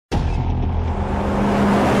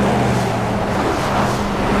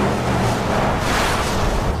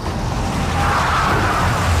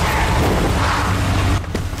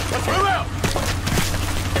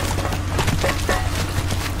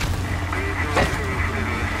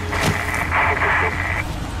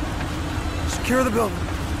Secure the building.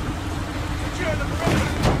 Secure the building!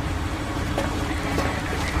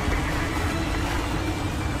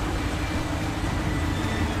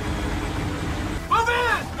 Move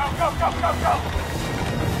in! Go, go, go, go, go!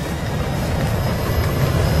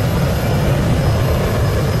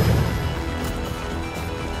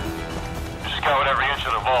 Scoured every inch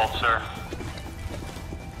of the vault, sir.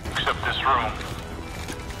 Except this room.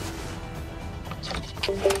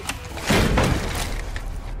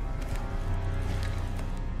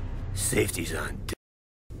 Safety's on.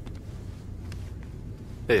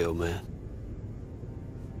 Hey, old man.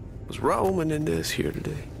 Was Raul Menendez here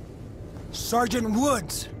today? Sergeant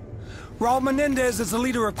Woods. Raul Menendez is the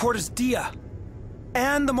leader of Cortes Dia.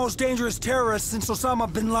 And the most dangerous terrorist since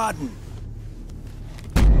Osama bin Laden.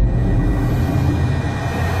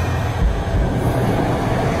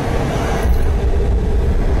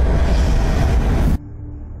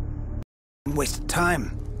 Waste of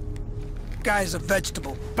time. Guy's a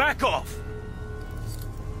vegetable. Back off!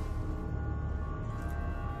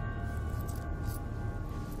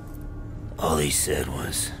 All he said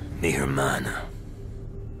was, mi hermana.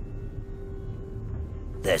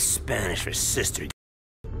 That's Spanish for sister.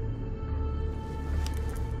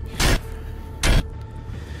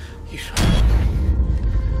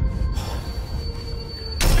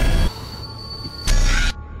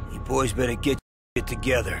 You boys better get it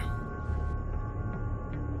together.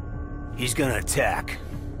 He's gonna attack.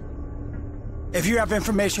 If you have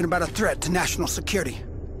information about a threat to national security,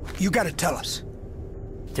 you gotta tell us.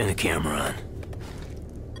 Turn the camera on.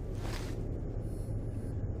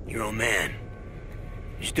 Your old man.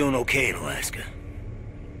 He's doing okay in Alaska.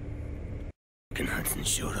 Fucking Hudson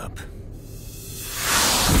showed up.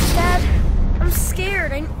 Dad, I'm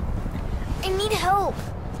scared. I need help.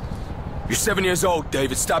 You're 7 years old,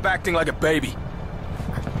 David. Stop acting like a baby.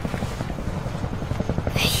 I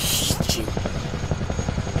hate you.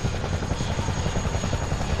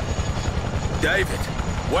 David,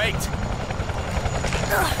 wait!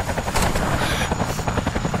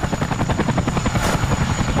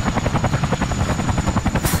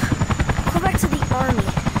 Go back to the army,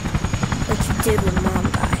 like you did when Mom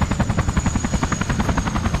died.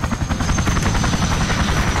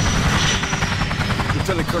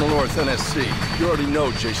 Lieutenant Colonel North, NSC. You already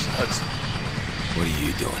know Jason Hudson. What are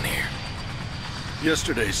you doing here?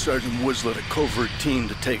 Yesterday, Sergeant Woods led a covert team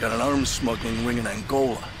to take out an arms smuggling ring in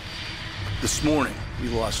Angola. This morning, we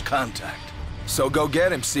lost contact. So go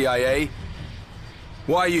get him, CIA.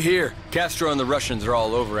 Why are you here? Castro and the Russians are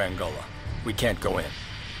all over Angola. We can't go in.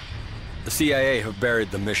 The CIA have buried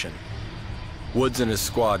the mission. Woods and his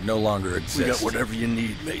squad no longer exist. We got whatever you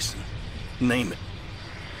need, Mason. Name it.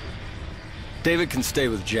 David can stay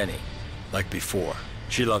with Jenny, like before.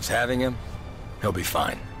 She loves having him. He'll be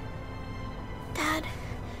fine. Dad,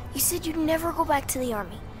 you said you'd never go back to the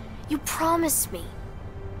army. You promised me.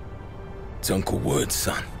 It's Uncle Woods,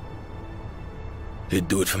 son. He'd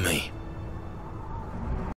do it for me.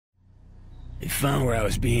 They found where I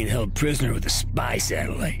was being held prisoner with a spy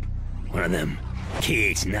satellite. One of them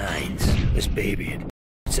KH-9s. This baby had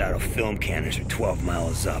out a film canister 12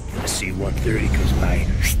 miles up. Then a C-130 comes by,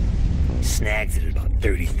 snags it at about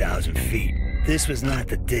 30,000 feet. This was not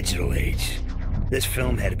the digital age. This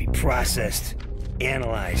film had to be processed,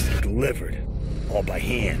 analyzed, and delivered, all by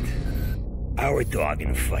hand. Our dog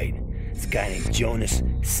in the fight is a guy named Jonas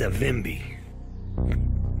Savimbi.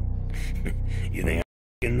 You think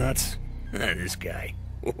I'm nuts? This guy.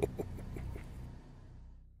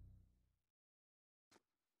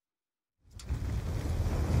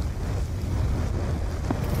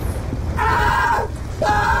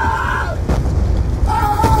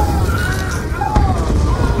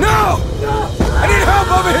 No! I need help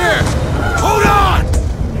over here! Hold on!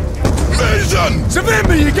 Mason!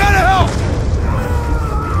 Savimbi, you gotta help!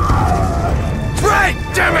 Right!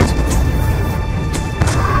 Damn it!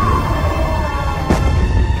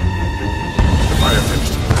 The fire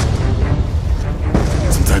finished.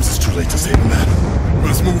 Sometimes it's too late to save a man.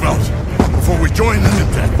 Let's move out before we join them in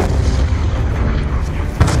death.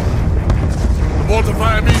 The water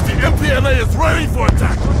fire means the MPLA is ready for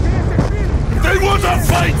attack. If they want a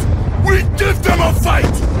fight, we give them a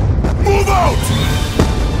fight! Move out!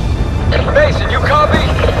 Mason, you copy?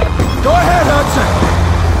 Go ahead, Hudson!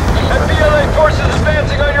 MPLA forces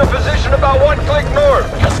advancing on your position about 1 click north.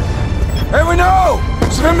 Hey, we know!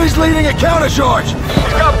 Savimbi's leading a countercharge!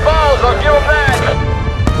 He's got balls, I'll give him that!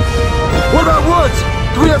 What about Woods?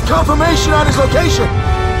 Do we have confirmation on his location?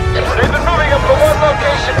 They've been moving him from one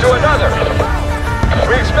location to another.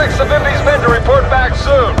 We expect Savimbi's men to report back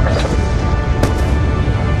soon.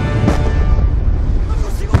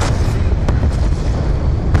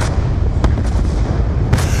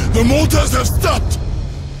 The motors have stopped!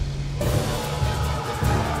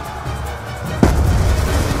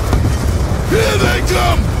 Here they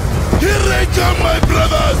come! Here they come, my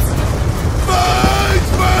brothers! Fight,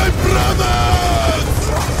 my brothers!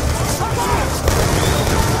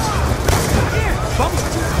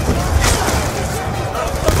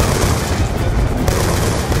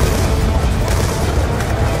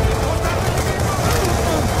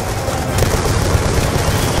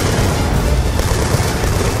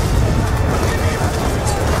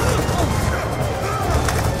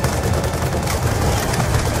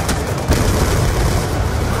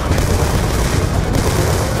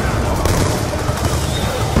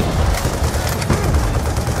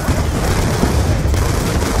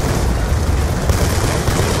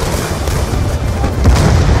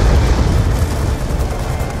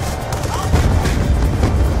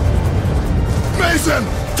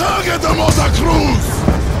 Target the motor crews!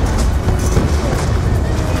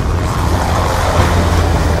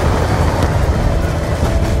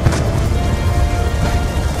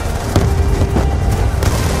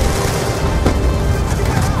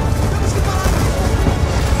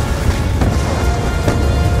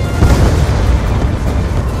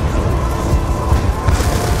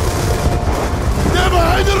 They're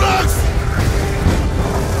behind the rocks!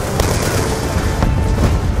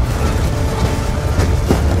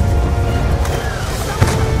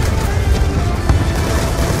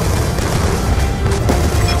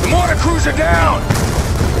 Crews are down!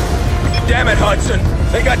 Damn it, Hudson!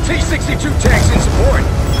 They got T-62 tanks in support!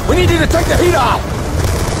 We need you to take the heat off!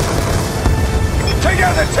 Take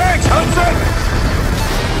out the tanks, Hudson!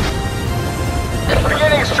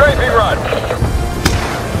 Beginning strafing run!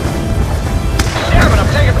 Damn it, I'm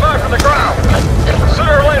taking fire from the ground!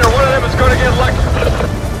 Sooner or later, one of them is going to get lucky!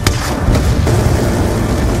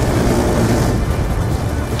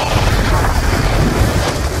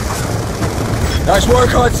 Nice work,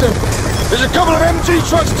 Hudson! There's a couple of MG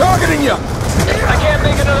trucks targeting you! I can't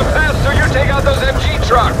make another pass till you take out those MG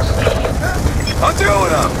trucks! I'm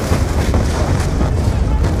doing them!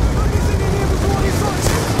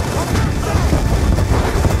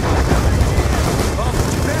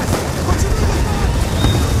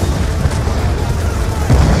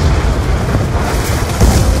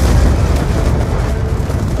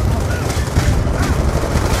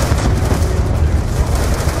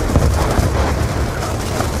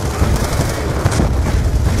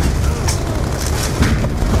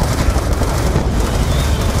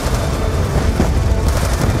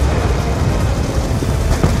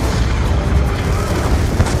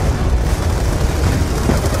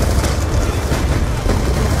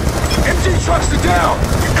 Trucks are down!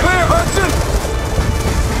 You clear, Hudson?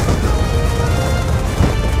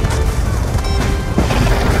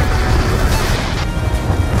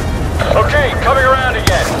 Okay, coming around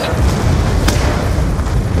again.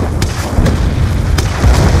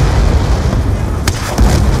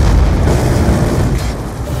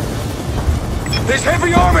 There's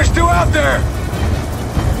heavy armor still out there!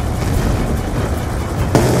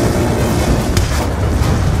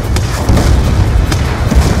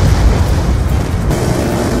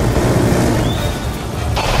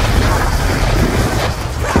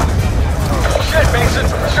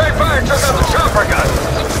 Straight fire took out the chopper gun.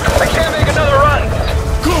 I can't make another run.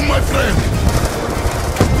 Come, my friend.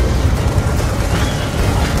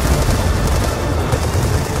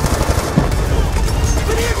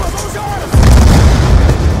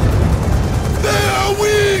 They are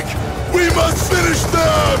weak. We must finish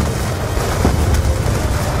them.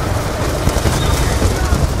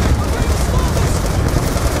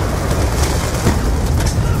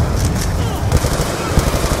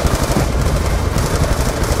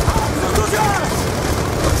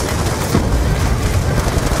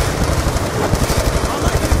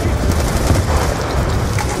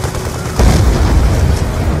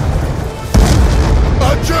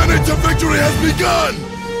 The victory has begun!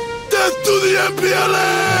 Death to the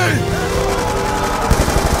MPLA!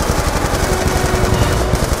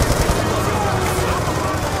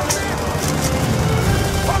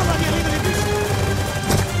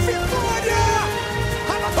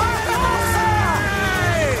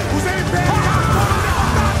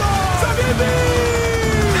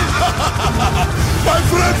 My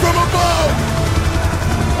friend from above!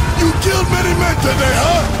 You killed many men today,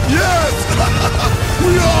 huh? Yes!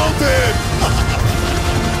 We all did!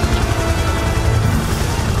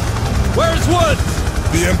 Where's Woods?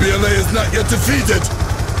 The MPLA is not yet defeated!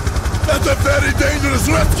 That's a very dangerous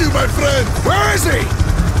rescue, my friend! Where is he?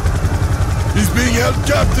 He's being held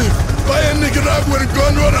captive by a Nicaraguan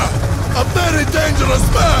gun runner! A very dangerous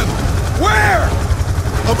man! Where?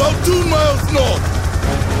 About 2 miles north!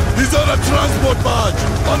 He's on a transport barge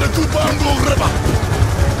on the Cubango River.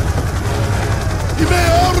 He may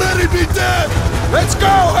already be dead! Let's go,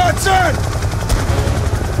 Hudson!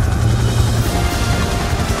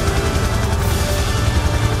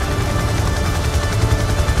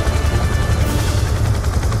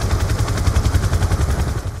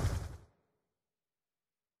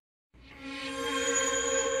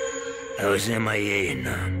 I was MIA and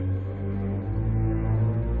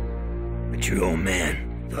but your old man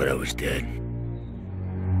thought I was dead.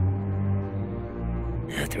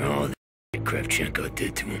 After all that Kravchenko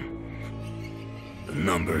did to him. The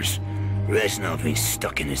numbers, Reznov ain't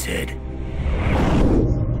stuck in his head.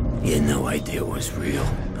 He had no idea it was real.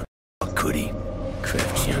 How could he?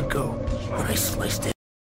 Kravchenko, when I sliced that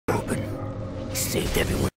open, he saved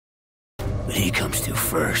everyone. But he comes to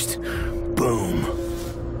first. Boom.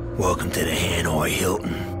 Welcome to the Hanoi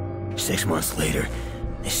Hilton. 6 months later,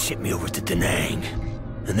 they shipped me over to Da Nang.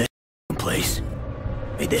 And this place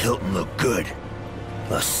made the Hilton look good.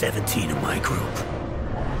 Lost 17 of my group.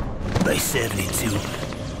 By 72,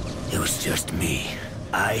 it was just me.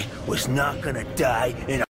 I was not gonna die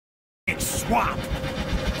in a swamp.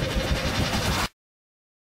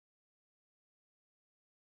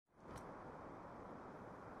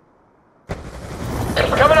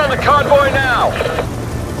 Coming on the convoy now!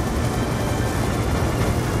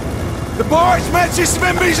 The boys matches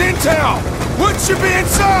Svimby's intel! Wood should be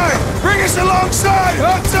inside! Bring us alongside,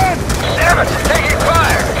 Hudson! Damn it! Taking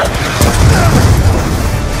fire!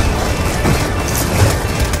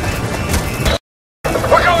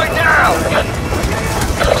 We're going down!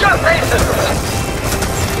 Jump, Mason!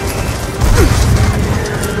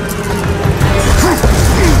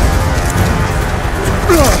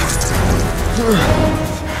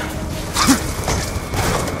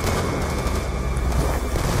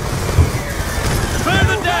 Clear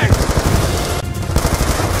the deck!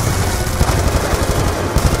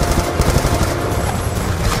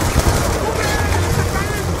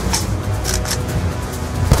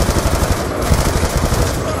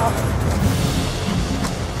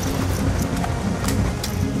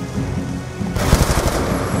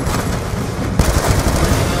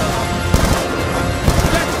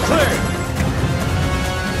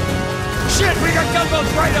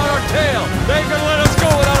 Right on our tail! They ain't gonna let us go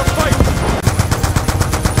without a fight!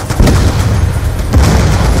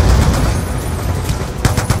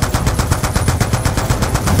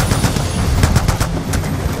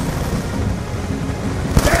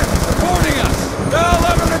 Damn, they're boarding us! They're all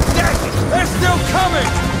over the deck! They're still coming!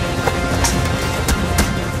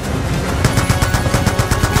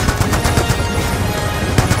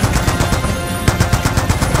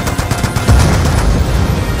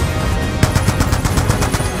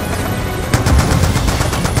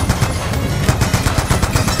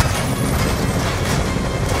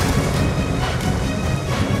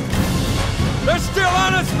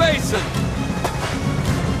 Mason!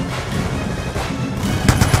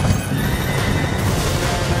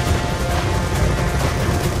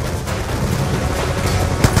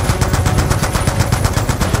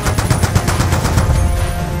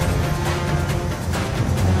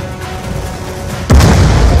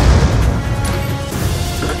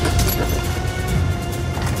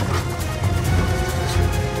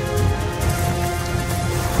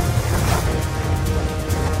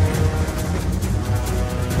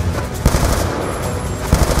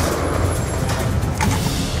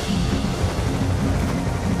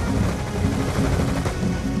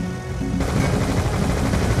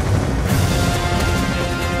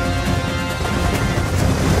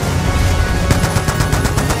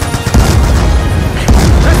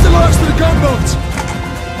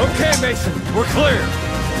 Okay, Mason, we're clear.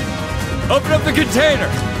 Open up the container.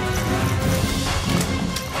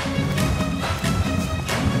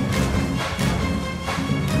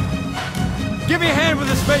 Give me a hand with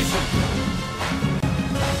this, Mason.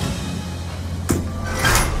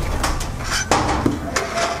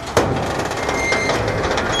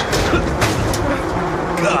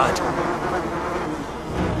 God.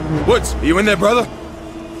 Woods, are you in there, brother?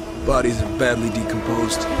 Bodies are badly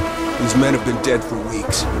decomposed. These men have been dead for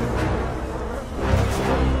weeks.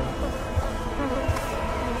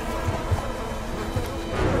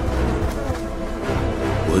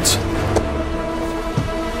 Woods?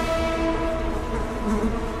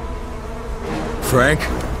 Frank?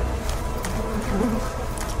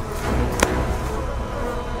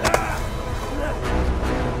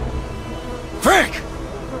 Frank!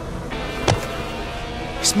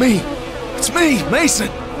 It's me! It's me, Mason!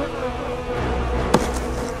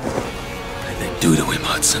 Do to him,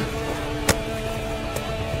 Hudson.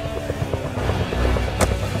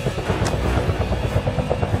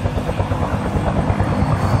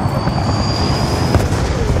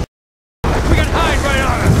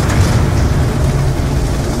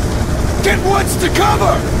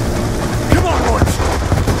 cover! Come on, Woods!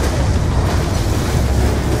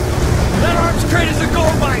 That arms crate is a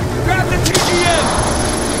gold mine! Grab the TGM!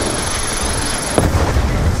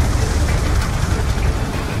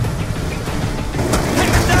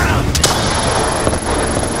 Take him down!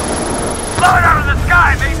 Blow it out of the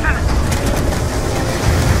sky, Mason!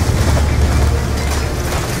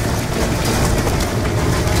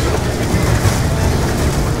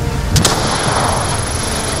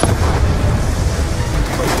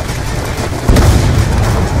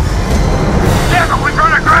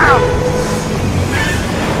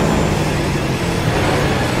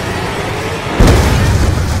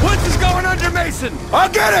 I'll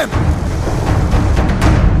get him!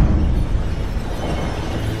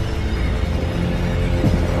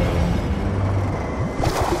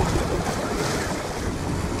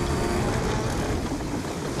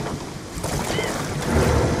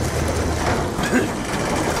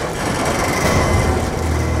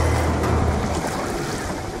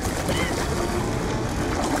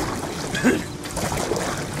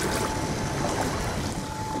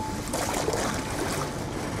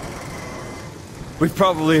 We've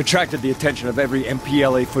probably attracted the attention of every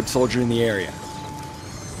MPLA foot soldier in the area.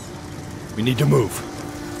 We need to move.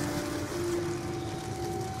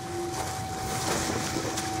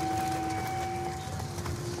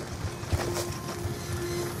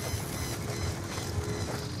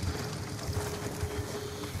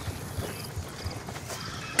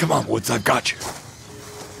 Come on, Woods, I've got you.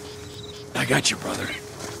 I got you, brother.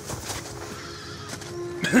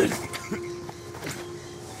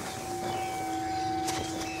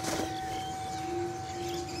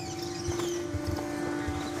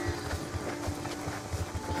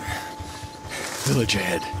 Village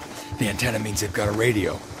ahead. The antenna means they've got a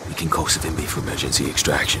radio. We can call Savimbi for emergency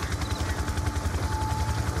extraction.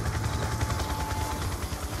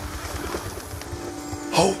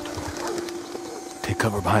 Hold! Take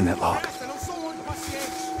cover behind that log.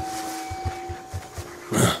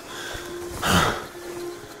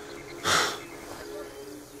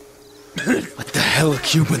 What the hell are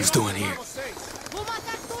Cubans doing here?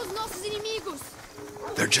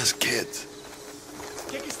 They're just kids.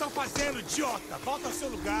 O que estão fazendo, idiota? Volta ao seu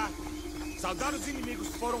lugar. Soldados inimigos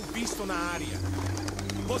foram vistos na área.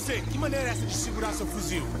 Você, que maneira é essa de segurar seu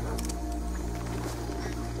fuzil?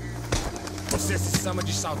 Você se chama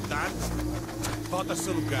de soldado? Volta ao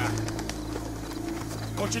seu lugar.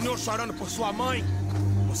 Continua chorando por sua mãe?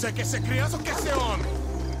 Você quer ser criança ou quer ser homem?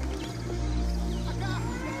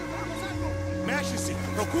 Mexe-se!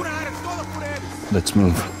 Procura a área toda por eles! Let's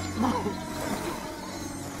move.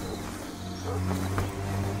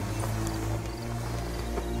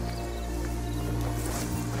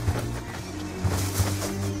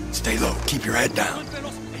 Stay low. Keep your head down.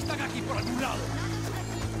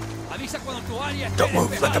 Don't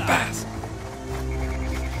move. Let them pass.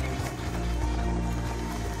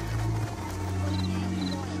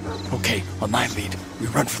 Okay, on my lead, we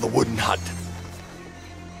run for the wooden hut.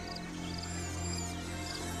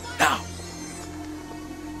 Now!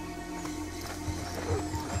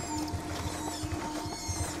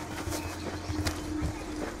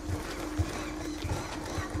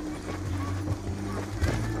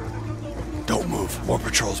 Don't move. More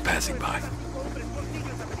patrols passing by.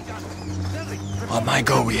 On my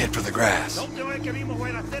go, we head for the grass.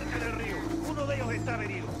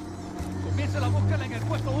 Comience la búsqueda en el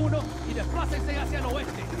puesto 1 y desplácense hacia el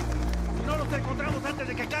oeste. Si no los encontramos antes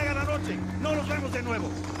de que caiga la noche, no los vemos de nuevo.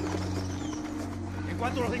 En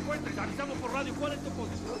cuanto los encuentres, avisamos por radio cuál es tu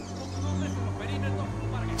posición.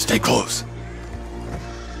 Stay close.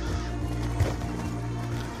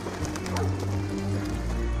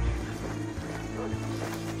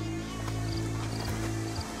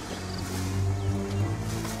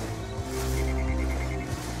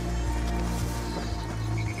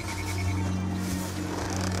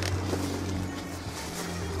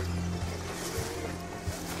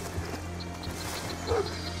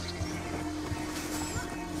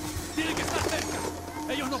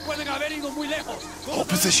 Hold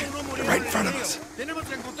position. They're right in front of us. Tenemos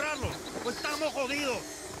que encontrarlos, o estamos jodidos.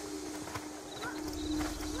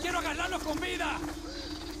 Quiero agarrarlos con vida.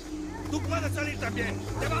 Tú puedes salir también.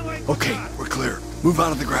 Te vamos a encontrar. Okay, we're clear. Move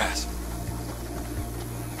out of the grass.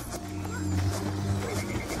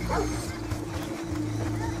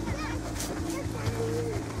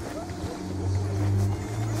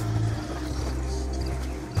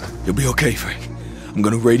 You'll be okay, Frank. I'm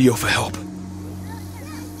gonna radio for help.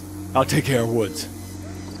 I'll take care of Woods.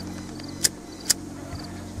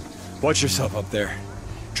 Watch yourself up there.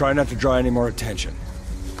 Try not to draw any more attention.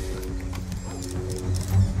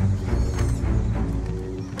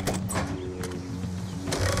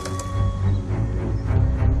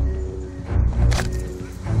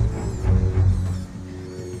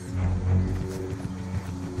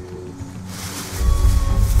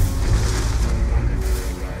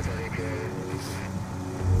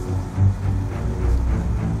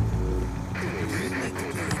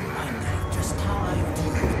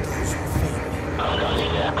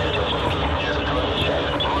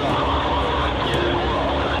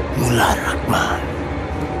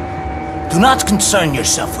 not concern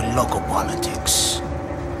yourself with local politics.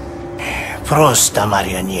 Prosta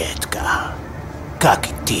marionetka. Как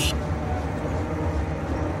ты.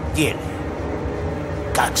 Делай.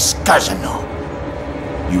 Как сказано.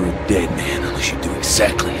 You're a dead man unless you do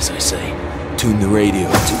exactly as I say. Tune the radio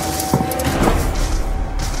to...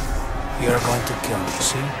 You're going to kill me,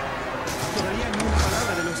 see?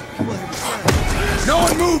 No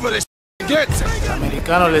one move or this gets it! El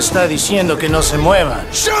americano le está diciendo que no se muevan.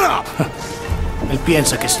 Shut up! Él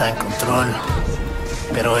piensa que está en control,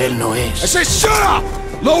 pero él no es. I said shut up!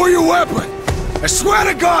 Lower your weapon! I swear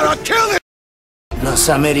to God, I'll kill it! Los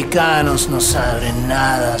americanos no saben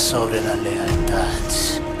nada sobre la lealtad.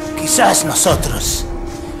 Quizás nosotros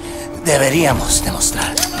deberíamos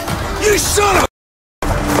demostrar. You son of a...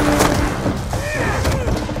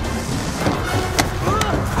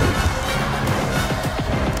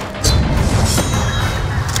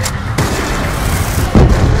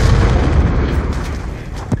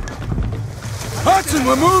 Hudson,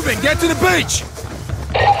 we're moving! Get to the beach!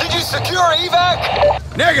 Did you secure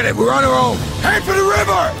evac? Negative, we're on our own! Head for the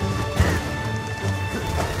river!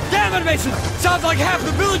 Damn it, Mason! Sounds like half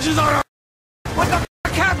the village is on our... What the f***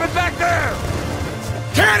 happened back there?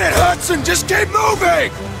 Can it, Hudson? Just keep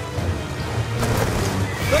moving!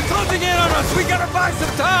 They're closing in on us! We gotta buy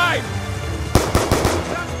some time!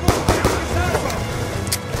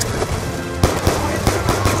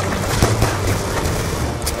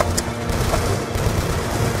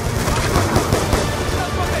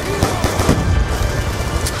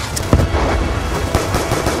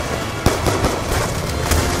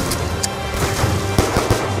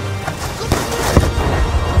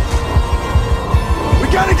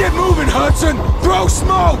 Get moving, Hudson! Throw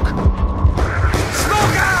smoke!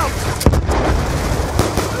 Smoke out!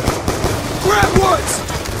 Grab Woods!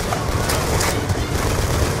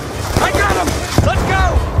 I got him! Let's go!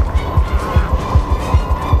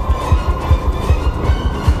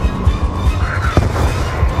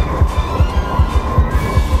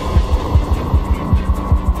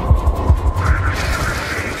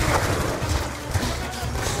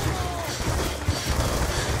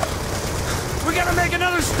 We gotta make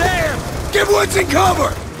another stand! Give Woods in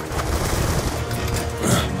cover!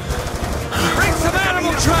 Bring some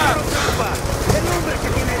animal traps!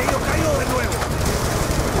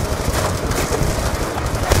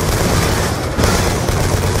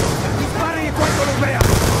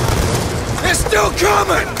 They're still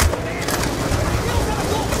coming!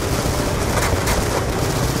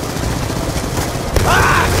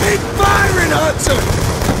 Ah! Keep firing, Hudson!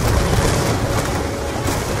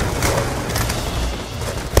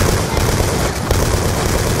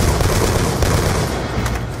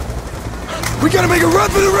 We gotta make a run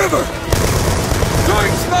for the river!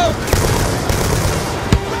 Throwing smoke!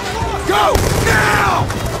 Go! Now!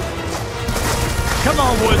 Come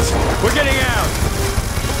on, Woods. We're getting out.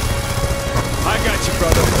 I got you,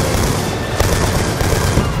 brother.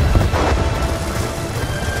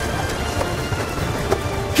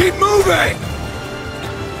 Keep moving!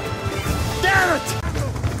 Damn it!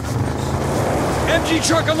 MG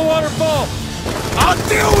truck on the waterfall! I'll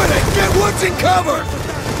deal with it! Get Woods in cover!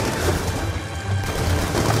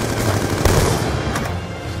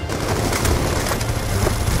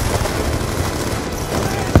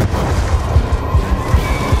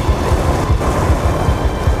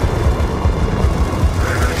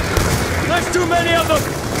 Too many of them!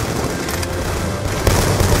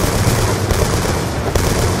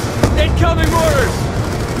 Incoming orders!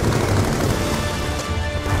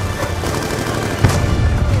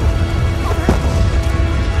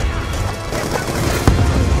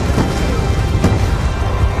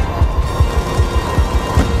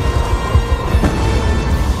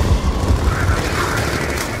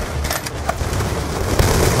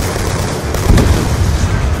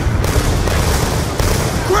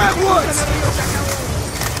 Grab Woods!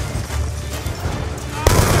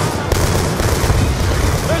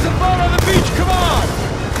 There's a boat on the beach, come on!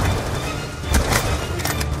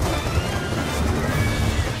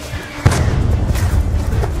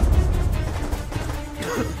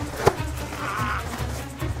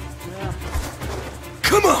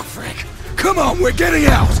 Come on, Frank! Come on, we're getting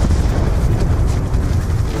out!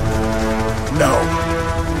 No.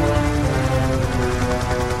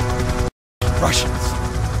 Russians.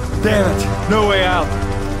 Damn it, no way out.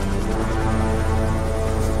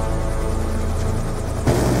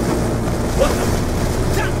 What the?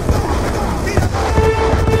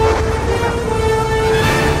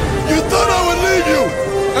 You thought I would leave you,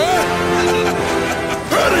 huh?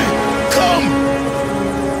 Hurry, come!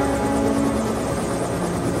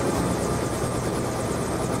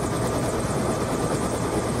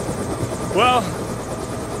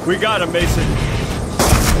 We got him, Mason.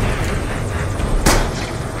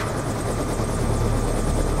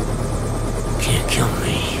 Can't kill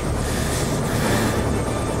me.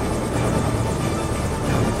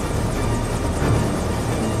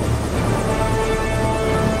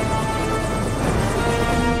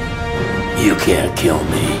 You can't kill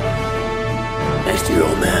me. Next to your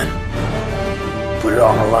old man. Put it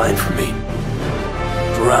all on the line for me.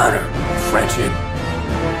 For honor, friendship.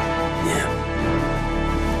 Yeah.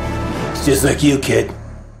 It's just like you, kid.